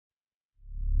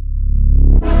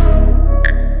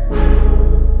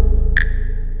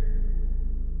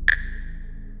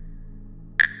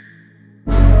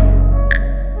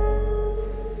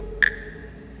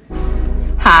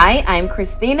I'm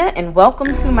Christina and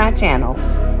welcome to my channel.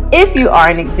 If you are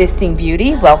an existing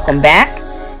beauty, welcome back.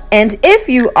 And if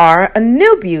you are a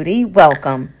new beauty,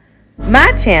 welcome.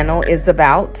 My channel is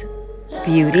about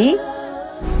beauty,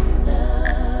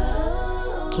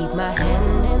 keep my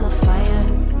hand in the fire,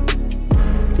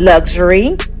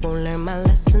 luxury,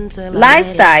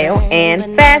 lifestyle,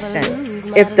 and fashion.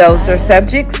 If those are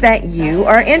subjects that you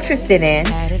are interested in,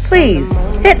 please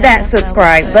hit that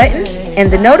subscribe button and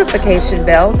the notification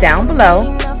bell down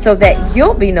below so that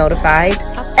you'll be notified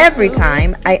every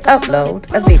time I upload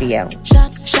a video.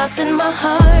 Shots in my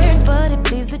heart, but it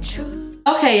pleases the truth.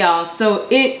 Okay, y'all, so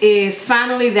it is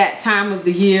finally that time of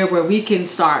the year where we can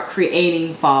start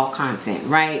creating fall content,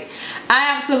 right?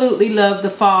 I absolutely love the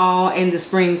fall and the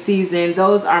spring season.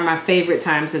 Those are my favorite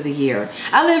times of the year.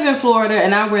 I live in Florida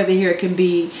and our weather here can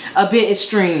be a bit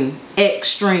extreme,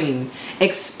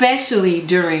 especially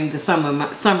during the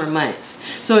summer months.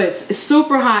 So it's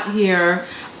super hot here,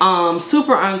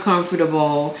 super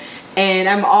uncomfortable, and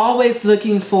I'm always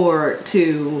looking forward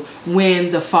to when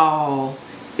the fall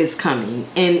is coming.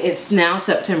 And it's now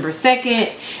September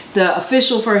 2nd. The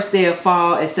official first day of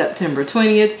fall is September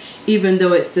 20th, even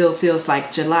though it still feels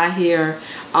like July here.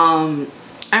 I'm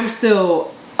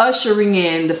still ushering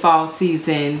in the fall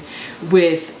season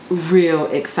with real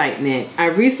excitement. I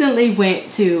recently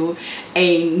went to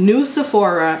a new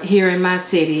Sephora here in my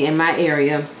city, in my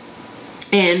area,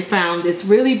 and found this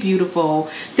really beautiful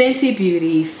Fenty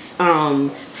Beauty freestyle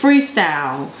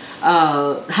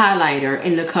highlighter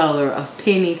in the color of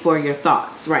Penny for Your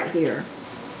Thoughts right here.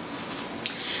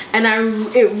 And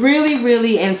it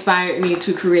really inspired me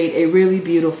to create a really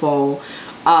beautiful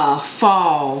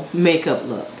fall makeup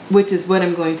look, which is what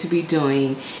I'm going to be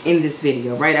doing in this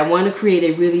video, right? I want to create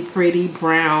a really pretty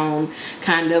brown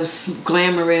kind of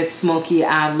glamorous smoky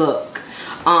eye look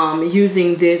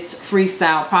using this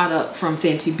freestyle product from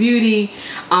Fenty Beauty.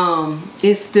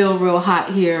 It's still real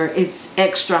hot here. It's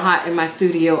extra hot in my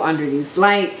studio under these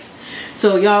lights,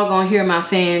 so y'all gonna hear my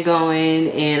fan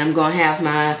going, and I'm gonna have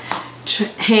my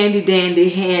handy dandy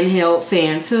handheld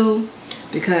fan too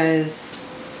because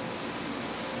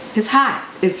it's hot.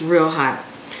 It's real hot.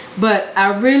 But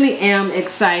I really am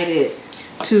excited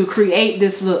to create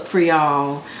this look for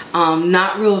y'all.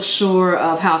 Not real sure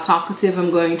of how talkative I'm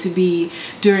going to be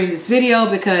during this video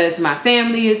because my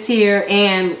family is here,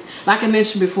 and like I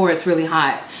mentioned before, it's really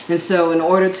hot, and so in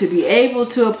order to be able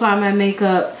to apply my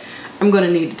makeup, I'm going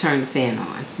to need to turn the fan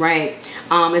on, right?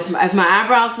 If my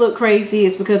eyebrows look crazy,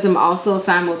 it's because I'm also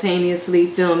simultaneously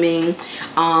filming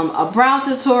a brow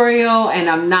tutorial, and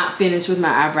I'm not finished with my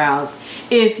eyebrows.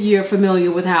 If you're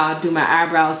familiar with how I do my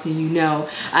eyebrows, then you know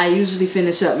I usually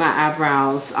finish up my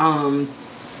eyebrows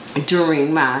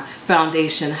during my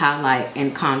foundation, highlight,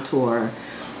 and contour.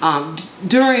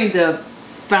 During the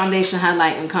foundation,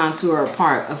 highlight, and contour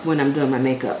part of when I'm doing my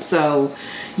makeup. So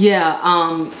yeah,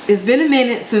 it's been a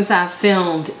minute since I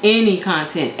filmed any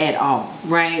content at all,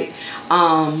 right?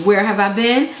 Where have I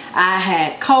been? I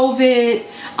had COVID,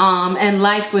 and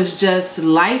life was just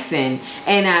lifing,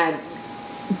 and I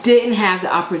didn't have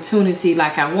the opportunity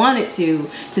like I wanted to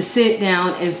sit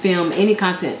down and film any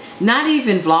content, not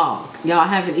even vlog. Y'all, I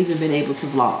haven't even been able to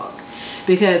vlog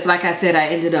because, like I said, I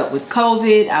ended up with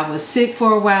COVID. I was sick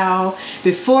for a while.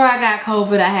 Before I got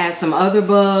COVID, I had some other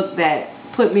bug that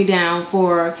put me down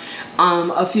for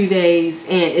a few days,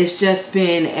 and it's just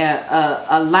been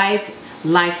a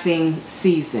lifing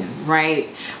season, right?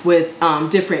 With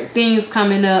different things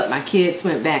coming up. My kids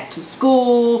went back to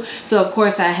school, so of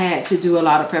course I had to do a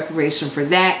lot of preparation for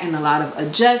that and a lot of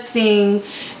adjusting.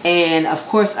 And of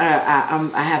course I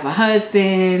have a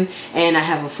husband and I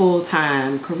have a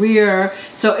full-time career,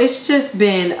 so it's just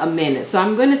been a minute. So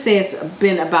I'm gonna say it's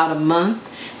been about a month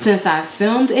since I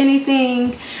filmed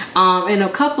anything, and a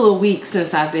couple of weeks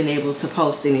since I've been able to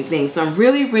post anything. So I'm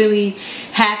really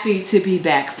happy to be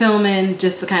back filming,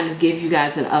 just to kind of give you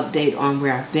guys an update on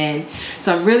where I've been.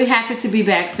 So I'm really happy to be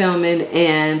back filming,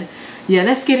 and yeah,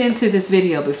 let's get into this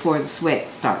video before the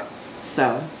sweat starts.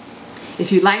 So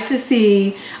if you'd like to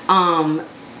see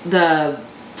the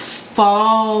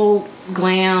fall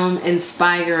glam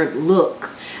inspired look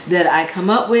that I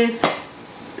come up with,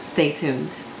 stay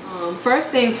tuned. First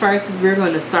things first is we're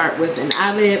going to start with an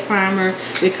eyelid primer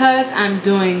because I'm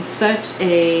doing such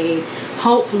a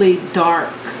hopefully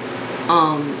dark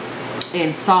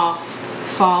and soft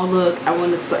fall look. I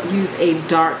want to use a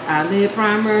dark eyelid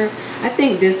primer. I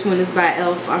think this one is by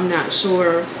e.l.f. I'm not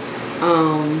sure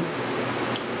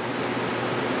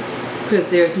because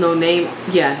there's no name.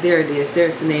 Yeah, there it is.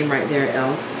 There's the name right there,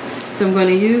 e.l.f. So I'm going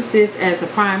to use this as a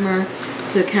primer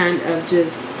to kind of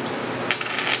just,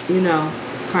 you know,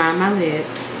 prime my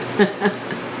lids.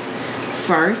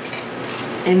 first,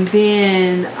 and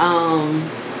then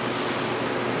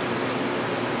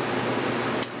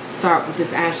start with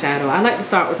this eyeshadow. I like to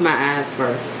start with my eyes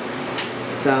first.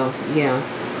 So yeah.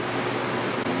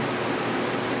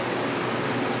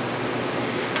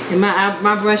 And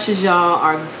my brushes, y'all,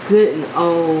 are good and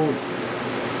old.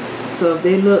 So if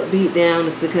they look beat down,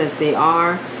 it's because they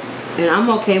are. And I'm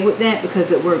okay with that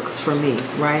because it works for me,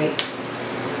 right?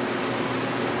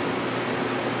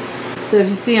 So if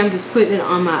you see, I'm just putting it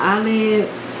on my eyelid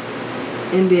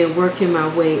and then working my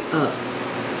way up.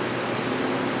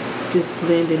 Just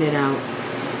blending it out.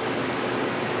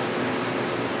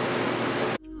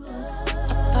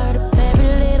 Part of every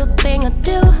little thing I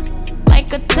do,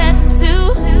 like a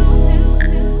tattoo.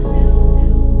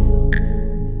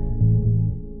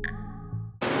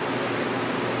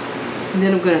 And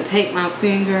then I'm going to take my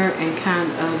finger and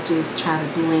kind of just try to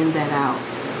blend that out.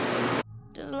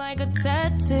 Just like a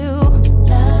tattoo.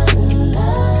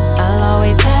 I'll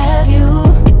always have you.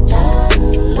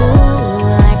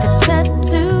 Like a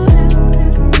tattoo.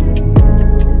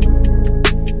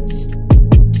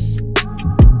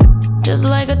 Just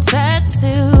like a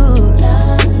tattoo.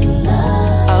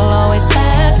 I'll always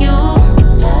have you.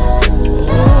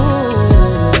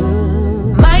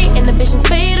 My inhibitions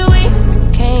fade away.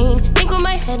 Can't think with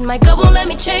my head, my gut won't let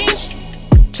me change.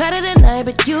 Try to deny,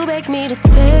 but you beg me to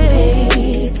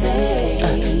taste.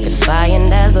 If I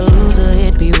end as the loser,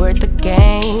 it'd be worth the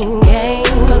game.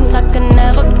 Cause I could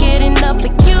never get enough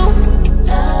of you.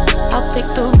 I'll take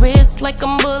the risk like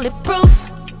I'm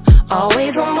bulletproof.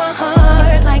 Always on my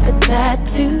heart like a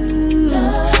tattoo. A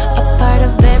part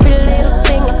of every little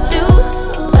thing I do,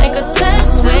 like a tattoo. I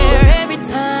swear every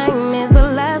time is the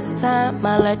last time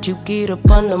I let you get up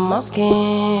under my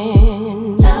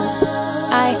skin.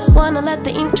 I wanna let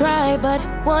the ink dry, but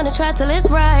wanna try till it's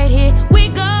right. Here we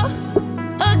go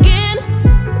again.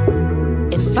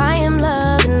 If I am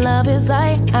love and love is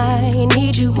I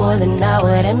need you more than I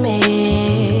would admit.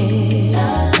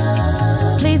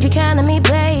 Please be kind to me,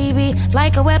 baby.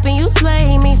 Like a weapon, you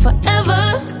slay me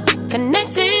forever.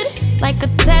 Connected like a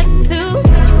tattoo.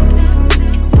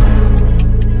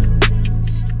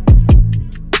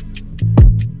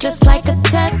 Just like a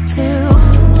tattoo.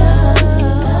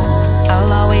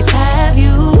 I'll always have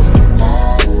you.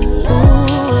 Ooh,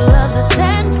 love's a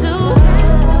tattoo.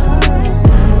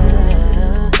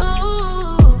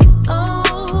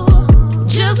 Oh,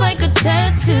 just like a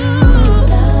tattoo.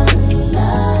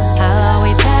 I'll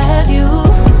always have you.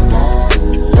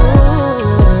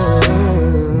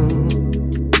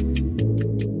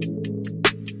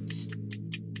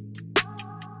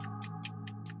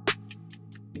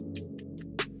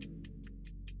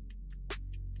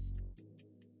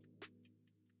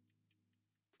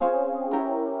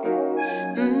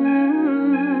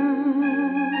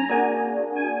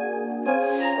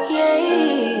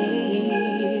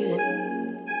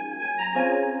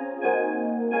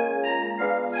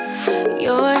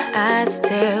 Your eyes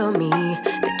tell me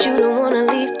that you don't wanna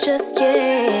leave just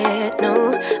yet.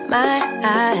 No, my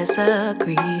eyes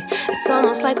agree. It's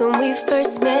almost like when we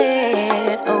first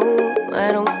met. Oh,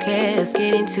 I don't care, it's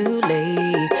getting too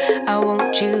late. I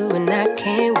want you and I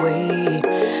can't wait.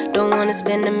 Don't wanna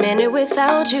spend a minute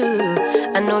without you.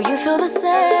 I know you feel the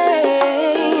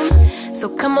same. So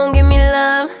come on, give me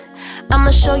love.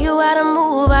 I'ma show you how to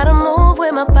move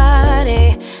with my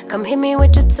body. Come hit me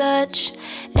with your touch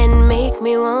and make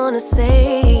me wanna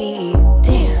say,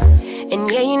 damn.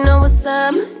 And yeah, you know what's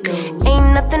up.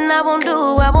 Ain't nothing I won't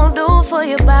do for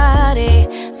your body.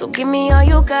 So give me all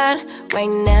you got right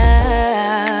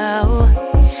now.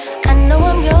 I know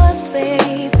I'm yours,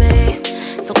 baby.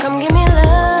 So come give me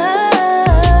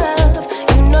love.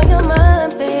 You know you're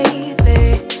mine, baby.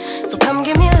 So come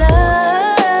give me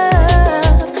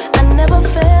love. I never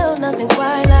felt nothing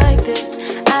quite like this.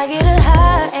 I get a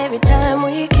high every time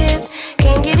we kiss.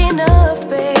 Can't get enough,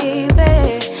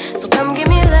 baby. So come give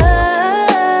me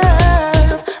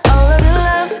love, all of your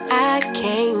love. I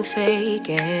can't fake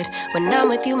it. When I'm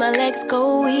with you, my legs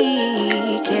go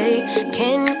weak. Yeah.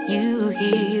 Can you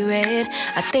hear it?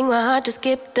 I think my heart just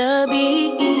skipped a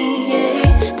beat.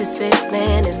 Yeah. This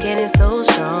feeling is getting so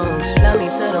strong. Love me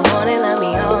till the morning, love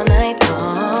me all night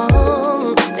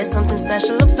long. There's something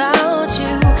special about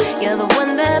you. You're the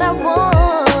one that I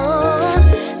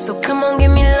want. So come on,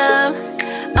 give me love.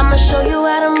 I'ma show you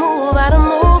how to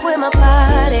move with my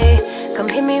body. Come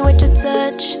hit me with your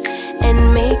touch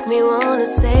and make me wanna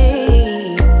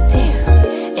say, damn.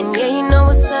 And yeah, you know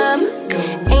what's up.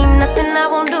 Ain't nothing I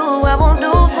won't do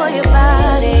for your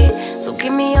body. So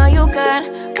give me all you got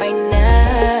right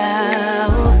now.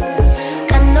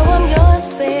 I know I'm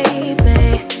yours, baby.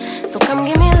 So come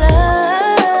give me love.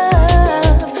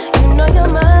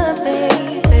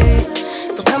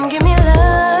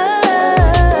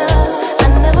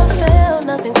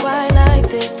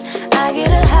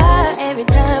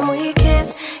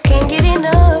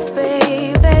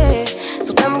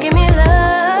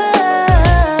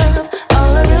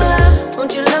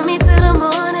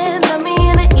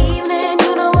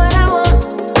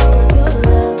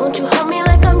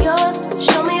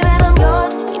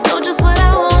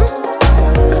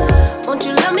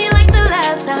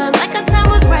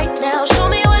 right now. Show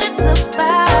me what it's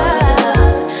about.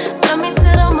 Love me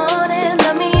till the morning,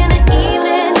 love me in the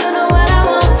evening. You know what I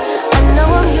want. I know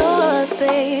I'm yours,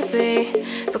 baby.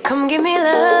 So come give me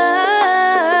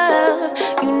love.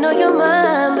 You know you're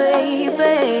mine,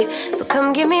 baby. So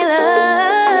come give me love.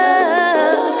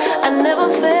 I never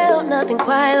felt nothing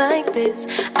quite like this.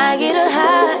 I get a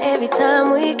high every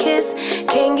time we kiss.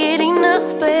 Can't get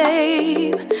enough,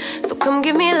 babe. So come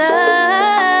give me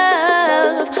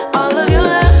love. All of your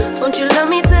love. Won't you love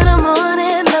me till the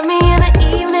morning? Love me in the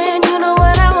evening. You know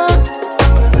what I want.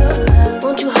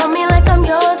 Won't you hold me like I'm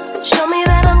yours? Show me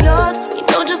that I'm yours. You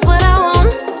know just what I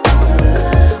want.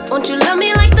 Won't you love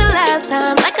me like the last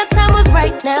time? Like our time was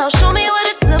right now. Show me what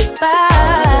it's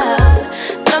about.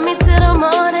 Love me till the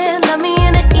morning. Love me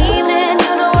in the evening.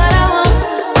 You know what I want.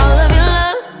 All of your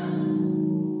love.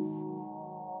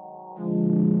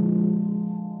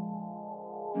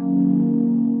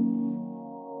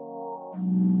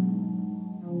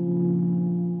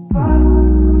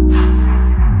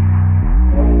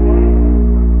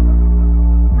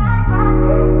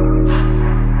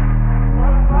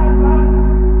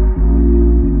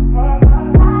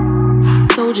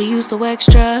 Told you you so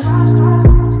extra,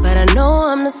 but I know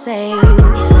I'm the same.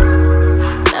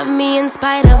 Love me in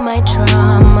spite of my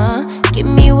trauma. Give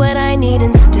me what I need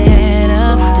instead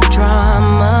of the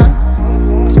drama.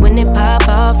 Cause when it pop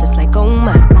off, it's like, oh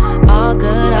my. All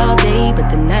good all day, but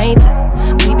the night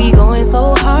we be going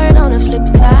so hard on the flip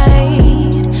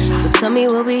side. So tell me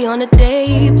what we on a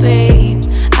day, babe.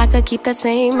 I could keep that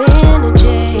same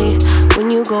energy. When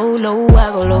you go low, I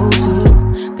go low too.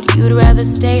 But you'd rather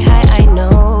stay high, I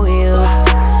know you.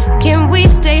 Can we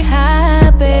stay high,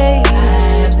 babe?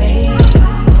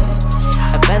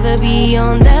 I'd rather be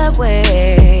on that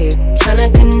wave.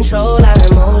 Tryna control our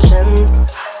emotions.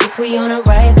 If we on the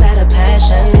right side of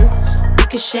passion, we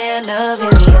could share love in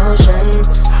the ocean.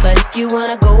 But if you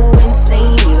wanna go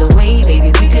insane either way,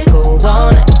 baby, we could go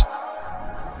all night.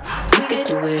 We could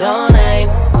do it all night.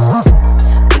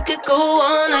 We could go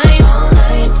all night, all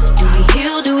night. Do we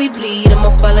heal, do we bleed? I'ma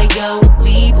follow your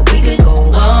lead, but we could go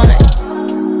all night.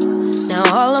 Now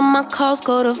all of my calls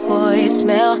go to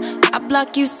voicemail. I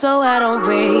block you so I don't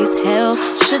raise hell.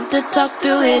 Should've talked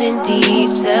through it in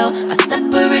detail. Our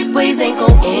separate ways ain't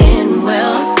gon' end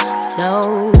well, no.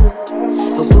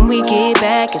 But when we get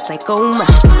back, it's like, oh my.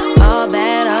 All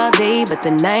bad all day, but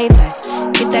the night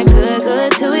I get that good,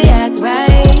 good till we act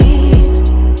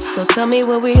right. So tell me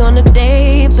what we on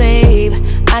today, babe.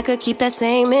 I could keep that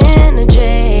same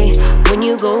energy. When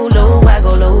you go low, I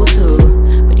go low too.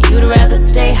 You'd rather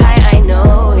stay high, I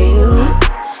know you.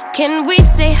 Can we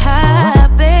stay high,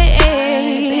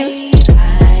 babe?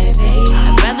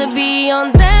 I'd rather be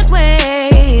on that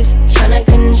wave. Tryna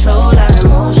control our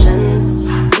emotions.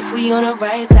 If we on the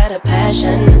right side of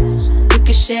passion, we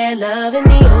could share love in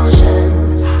the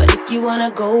ocean. But if you wanna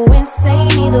go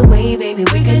insane either way, baby,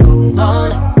 we could go all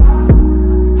night.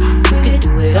 We could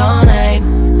do it all night.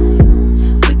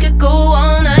 We could go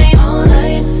all night, all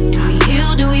night. Do we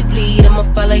heal, do we bleed? I'ma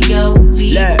follow your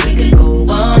lead. Look, we could go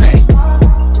on. Okay.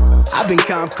 I've been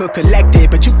calm, cool, collected,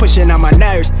 but you pushing on my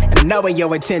nerves. And I know in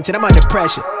your intention, I'm under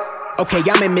pressure. Okay,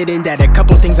 I'm admitting that a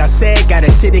couple things I said got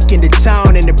acidic in the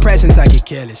tone. In the presence, I get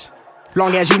careless.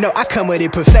 Long as you know I come with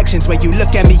imperfections. When you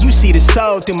look at me, you see the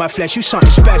soul through my flesh. You something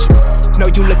special. Know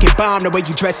you looking bomb, the way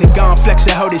you dress it, gone flex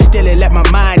it, hold it still and let my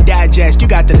mind digest. You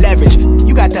got the leverage,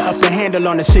 you got the upper handle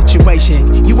on the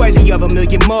situation. You worthy of a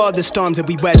million more of the storms that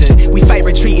we weathered. We fight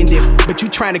retreating this, but you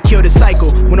trying to kill the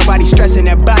cycle. When nobody stressing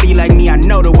that body like me, I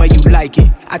know the way you like it.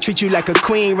 I treat you like a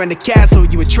queen, run the castle,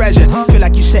 you a treasure. Feel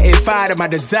like you setting fire to my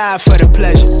desire for the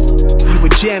pleasure. You a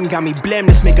gem, got me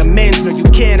blim, let's make amends. Know you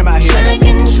can, I'm out here trying to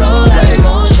control our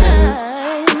emotions.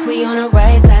 If we on the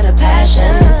right side of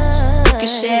passion, we can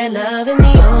share love in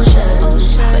the ocean.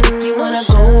 But if you wanna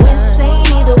go insane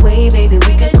either way, baby,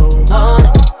 we could go all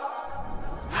night.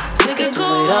 We could go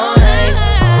all night.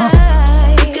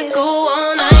 We could go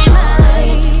all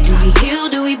night. Do we heal,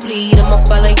 do we bleed? I'ma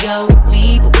follow your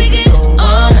lead, but we could go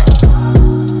all night.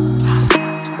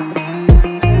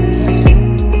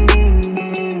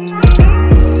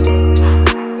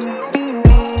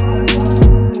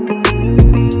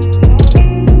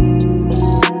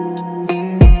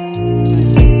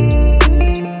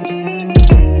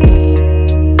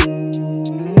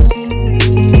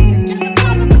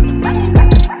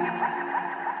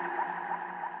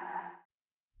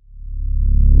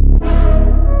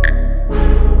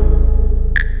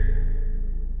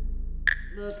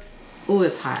 Ooh,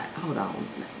 it's hot. Hold on.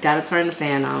 Gotta turn the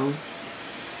fan on.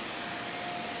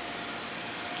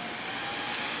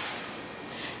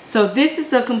 So this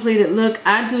is the completed look.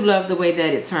 I do love the way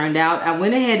that it turned out. I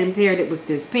went ahead and paired it with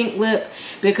this pink lip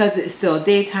because it's still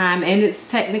daytime and it's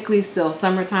technically still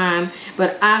summertime,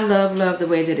 but I love the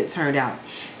way that it turned out.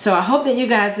 So I hope that you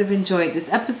guys have enjoyed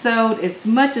this episode as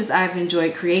much as I've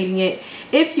enjoyed creating it.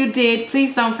 If you did,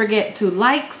 please don't forget to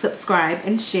like, subscribe,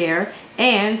 and share.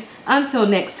 And until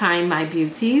next time, my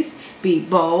beauties, be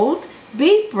bold,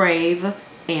 be brave,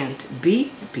 and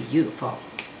be beautiful.